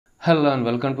Hello and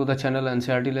welcome to the channel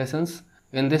NCERT Lessons.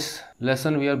 In this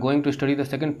lesson we are going to study the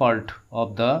second part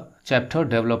of the chapter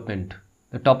development.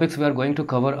 The topics we are going to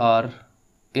cover are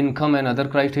income and other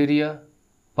criteria,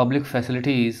 public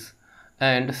facilities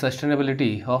and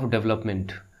sustainability of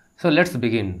development. So let's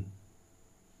begin.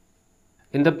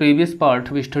 In the previous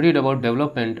part we studied about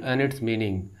development and its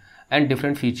meaning and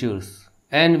different features,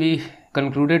 and we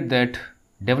concluded that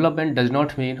development does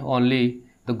not mean only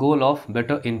the goal of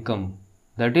better income.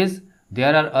 That is,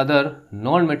 there are other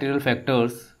non-material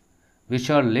factors which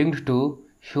are linked to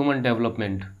human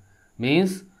development.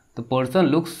 Means the person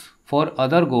looks for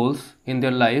other goals in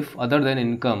their life other than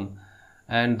income,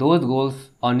 and those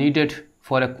goals are needed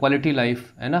for a quality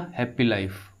life and a happy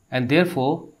life. And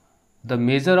therefore, the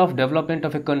measure of development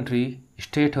of a country,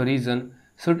 state or region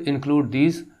should include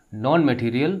these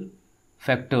non-material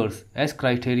factors as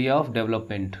criteria of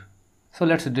development. So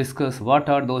let's discuss what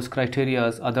are those criteria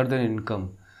other than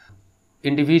income.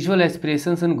 Individual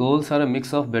aspirations and goals are a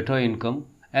mix of better income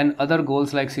and other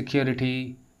goals like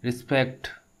security,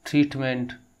 respect,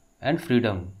 treatment and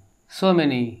freedom. So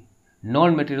many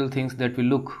non-material things that we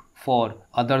look for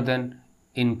other than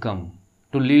income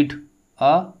to lead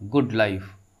a good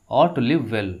life or to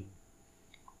live well.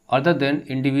 Other than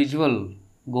individual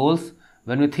goals,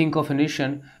 when we think of a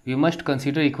nation, we must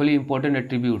consider equally important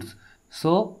attributes.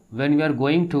 So when we are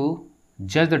going to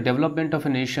judge the development of a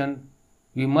nation,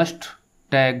 we must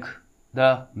tag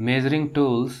the measuring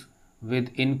tools with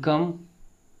income,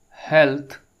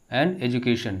 health and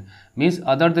education. Means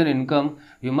other than income,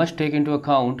 we must take into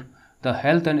account the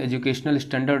health and educational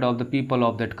standard of the people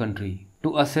of that country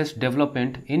to assess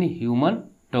development in human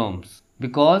terms.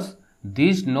 Because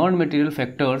these non-material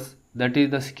factors, that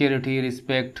is the security,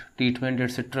 respect, treatment,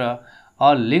 etc.,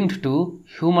 are linked to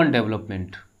human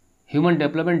development. Human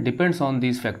development depends on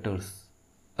these factors.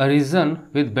 A region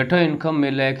with better income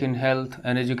may lack in health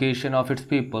and education of its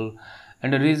people,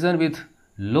 and a region with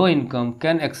low income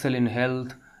can excel in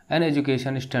health and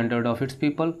education standard of its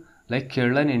people, like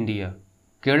Kerala in India.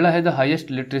 Kerala has the highest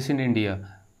literacy in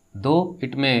India, though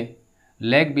it may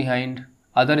lag behind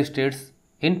other states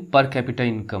in per capita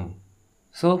income.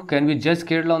 So, can we judge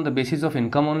Kerala on the basis of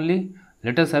income only?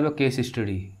 Let us have a case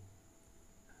study.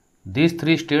 These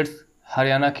three states,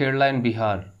 Haryana, Kerala and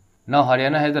Bihar. Now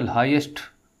Haryana has the highest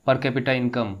per capita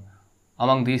income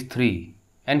among these three,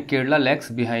 and Kerala lags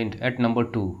behind at number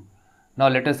 2. Now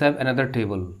let us have another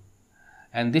table,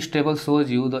 and this table shows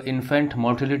you the infant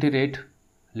mortality rate,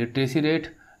 literacy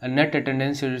rate and net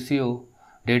attendance ratio.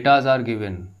 Datas are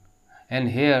given, and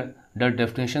here the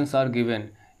definitions are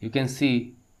given. You can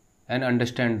see and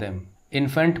understand them.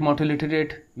 Infant mortality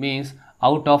rate means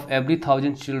out of every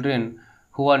 1,000 children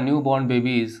who are newborn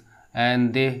babies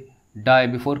and they die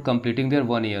before completing their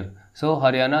 1 year. So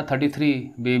Haryana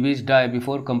 33 babies die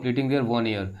before completing their 1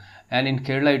 year, and in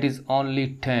Kerala it is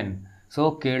only 10.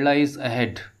 So Kerala is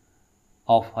ahead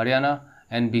of Haryana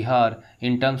and Bihar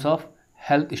in terms of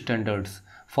health standards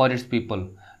for its people.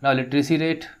 Now literacy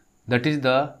rate, that is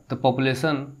the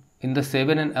population in the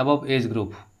 7 and above age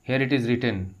group. Here it is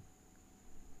written.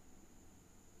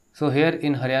 So here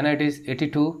in Haryana it is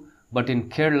 82, but in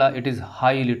Kerala it is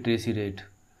high literacy rate.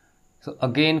 So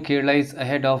again Kerala is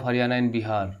ahead of Haryana and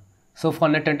Bihar. So for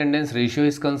net attendance ratio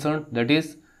is concerned, that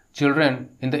is children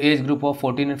in the age group of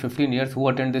 14 and 15 years who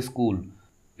attend the school,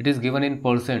 it is given in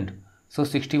percent. So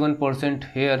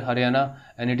 61% here Haryana,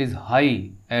 and it is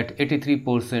high at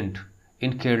 83%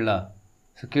 in Kerala.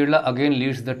 So Kerala again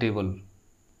leads the table.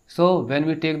 So when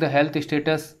we take the health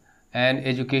status and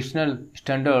educational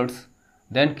standards,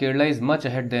 then Kerala is much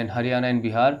ahead than Haryana and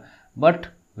Bihar, but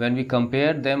when we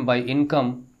compare them by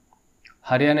income,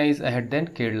 Haryana is ahead than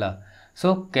Kerala.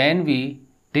 So can we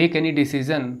take any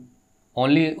decision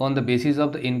only on the basis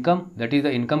of the income, that is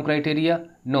the income criteria?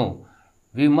 No,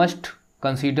 we must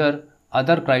consider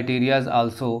other criteria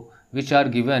also which are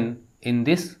given in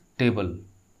this table,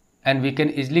 and we can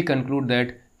easily conclude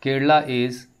that Kerala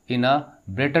is in a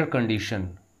better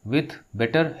condition with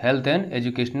better health and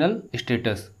educational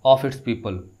status of its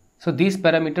people. So these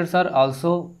parameters are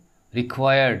also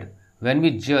required when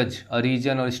we judge a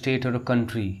region or state or a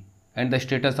country and the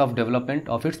status of development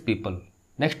of its people.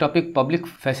 Next topic, public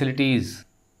facilities.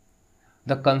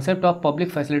 The concept of public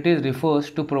facilities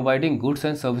refers to providing goods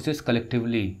and services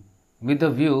collectively with the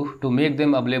view to make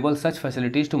them available such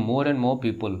facilities to more and more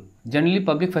people. Generally,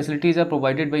 public facilities are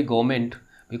provided by government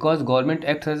because government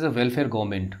acts as a welfare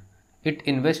government. It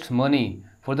invests money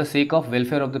for the sake of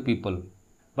welfare of the people.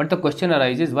 But the question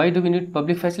arises, why do we need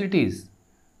public facilities?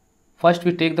 First,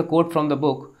 we take the quote from the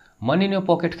book, money in your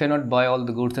pocket cannot buy all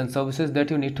the goods and services that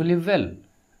you need to live well.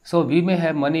 So we may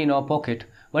have money in our pocket,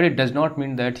 but it does not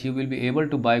mean that you will be able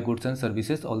to buy goods and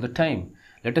services all the time.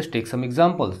 Let us take some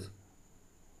examples.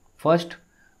 First,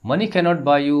 money cannot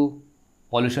buy you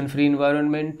pollution-free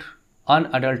environment,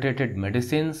 unadulterated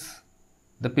medicines.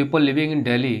 The people living in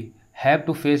Delhi have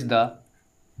to face the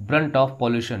brunt of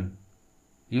pollution.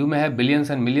 You may have billions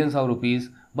and millions of rupees,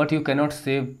 but you cannot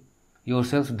save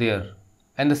yourself there.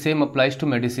 And the same applies to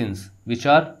medicines, which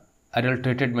are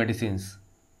adulterated medicines.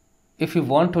 If you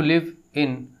want to live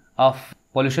in a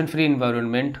pollution-free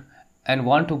environment and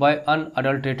want to buy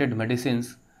unadulterated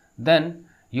medicines, then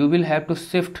you will have to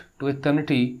shift to a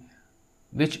community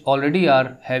which already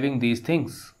are having these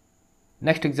things.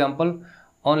 Next example,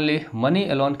 only money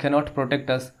alone cannot protect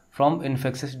us from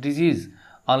infectious disease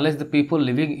unless the people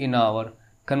living in our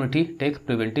community take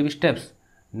preventive steps.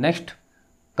 Next,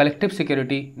 collective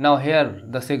security. Now here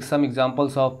some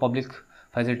examples of public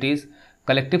facilities: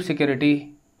 collective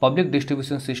security, public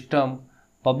distribution system,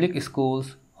 public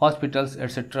schools, hospitals,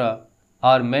 etc.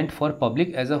 are meant for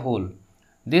public as a whole.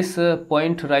 This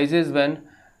point rises when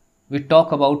we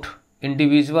talk about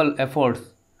individual efforts,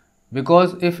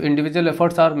 because if individual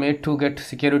efforts are made to get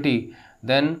security,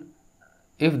 then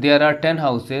if there are 10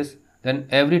 houses, then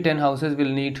every 10 houses will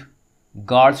need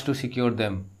guards to secure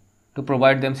them, to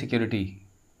provide them security.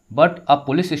 But a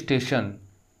police station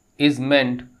is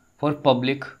meant for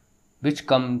public, which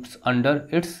comes under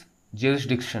its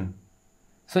jurisdiction.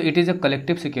 So it is a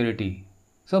collective security.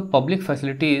 So public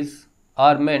facilities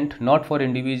are meant not for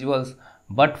individuals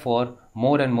but for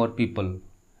more and more people.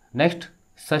 Next,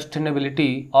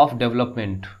 sustainability of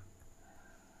development.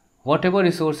 Whatever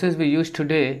resources we use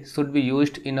today should be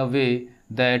used in a way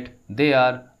that they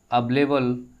are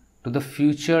available to the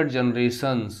future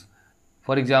generations.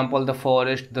 For example, the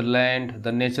forest, the land,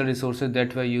 the natural resources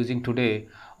that we are using today,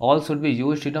 all should be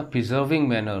used in a preserving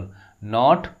manner,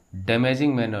 not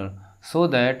damaging manner, so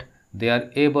that they are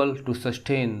able to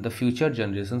sustain the future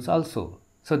generations also.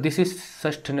 So this is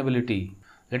sustainability.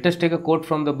 Let us take a quote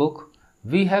from the book.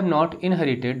 We have not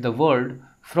inherited the world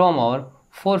from our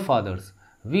forefathers.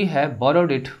 We have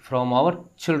borrowed it from our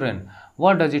children.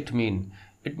 What does it mean?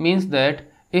 It means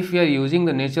that if we are using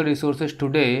the natural resources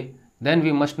today, then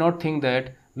we must not think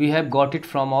that we have got it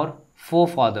from our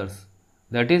forefathers.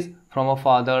 That is, from our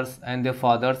fathers and their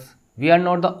fathers. We are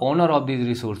not the owner of these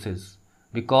resources,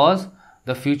 because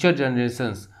the future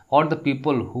generations or the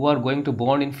people who are going to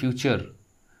born in future,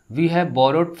 we have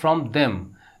borrowed from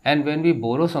them, and when we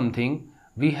borrow something,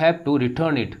 we have to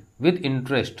return it with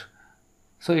interest.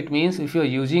 So it means if you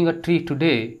are using a tree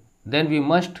today, then we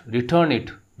must return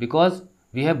it, because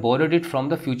we have borrowed it from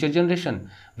the future generation.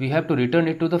 We have to return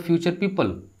it to the future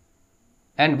people.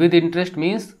 And with interest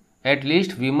means at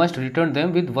least we must return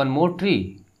them with one more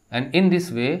tree. And in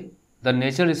this way, the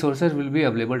nature resources will be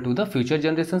available to the future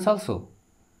generations also.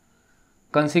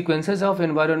 Consequences of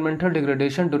environmental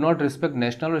degradation do not respect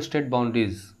national or state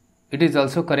boundaries. It is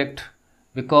also correct,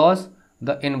 because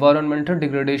the environmental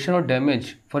degradation or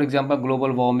damage, for example,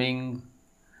 global warming,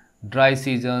 dry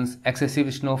seasons,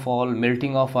 excessive snowfall,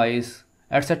 melting of ice,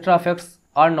 etc. effects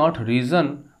are not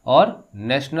region or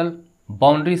national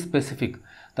boundary specific.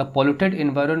 The polluted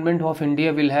environment of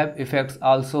India will have effects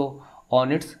also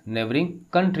on its neighboring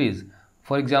countries.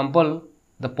 For example,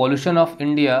 the pollution of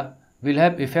India will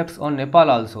have effects on Nepal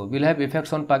also, will have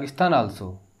effects on Pakistan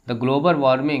also. The global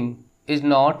warming is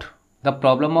not the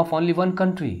problem of only one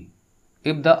country.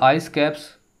 If the ice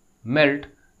caps melt,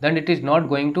 then it is not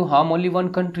going to harm only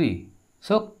one country.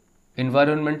 So,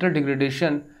 environmental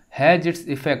degradation has its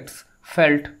effects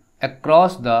felt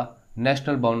across the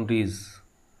national boundaries.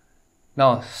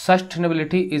 Now,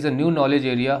 sustainability is a new knowledge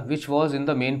area which was in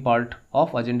the main part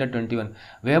of Agenda 21.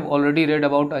 We have already read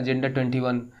about Agenda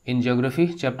 21 in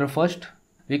Geography, chapter 1st.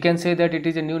 We can say that it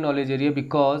is a new knowledge area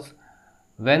because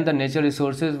when the natural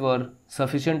resources were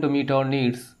sufficient to meet our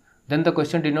needs, then the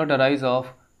question did not arise of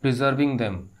preserving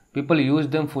them. People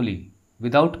used them fully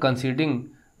without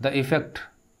considering the effect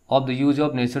of the use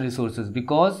of natural resources,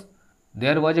 because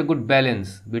there was a good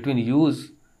balance between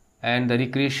use and the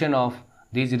recreation of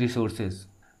these resources.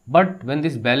 But when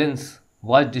this balance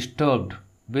was disturbed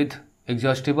with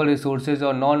exhaustible resources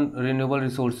or non-renewable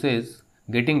resources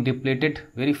getting depleted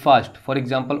very fast, for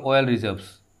example oil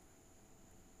reserves,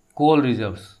 coal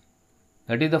reserves,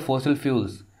 that is the fossil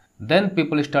fuels, then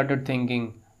people started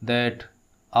thinking that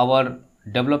our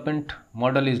development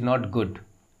model is not good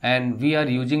and we are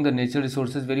using the natural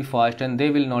resources very fast and they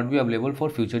will not be available for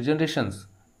future generations.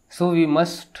 So we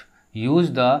must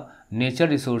use the nature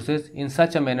resources in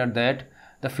such a manner that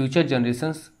the future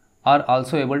generations are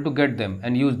also able to get them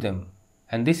and use them.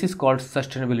 And this is called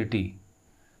sustainability.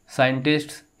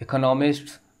 Scientists,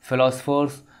 economists,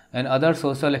 philosophers and other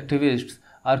social activists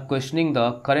are questioning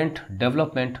the current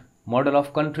development model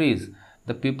of countries.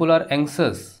 The people are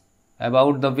anxious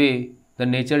about the way the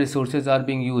nature resources are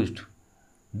being used.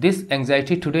 This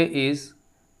anxiety today is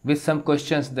with some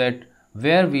questions that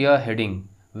where we are heading,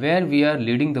 where we are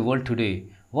leading the world today,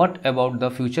 what about the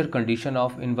future condition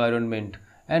of environment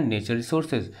and nature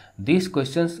resources. These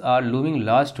questions are looming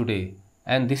large today,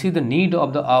 and this is the need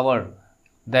of the hour,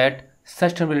 that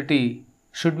sustainability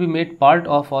should be made part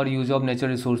of our use of nature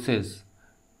resources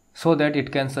so that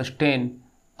it can sustain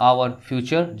our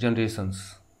future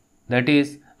generations. That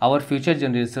is, our future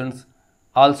generations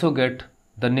also get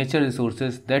the nature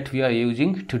resources that we are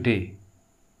using today.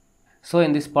 So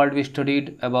in this part we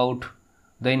studied about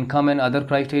the income and other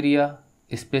criteria,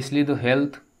 especially the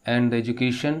health and the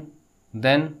education,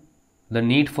 then the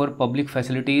need for public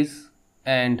facilities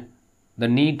and the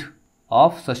need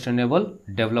of sustainable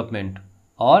development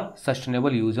or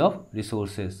sustainable use of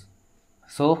resources.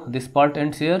 So this part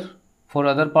ends here. For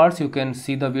other parts you can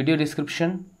see the video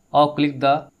description or click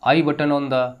the I button on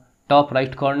the top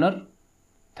right corner.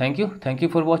 Thank you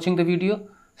for watching the video.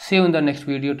 See you in the next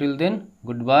video. Till then,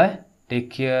 goodbye,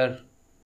 take care.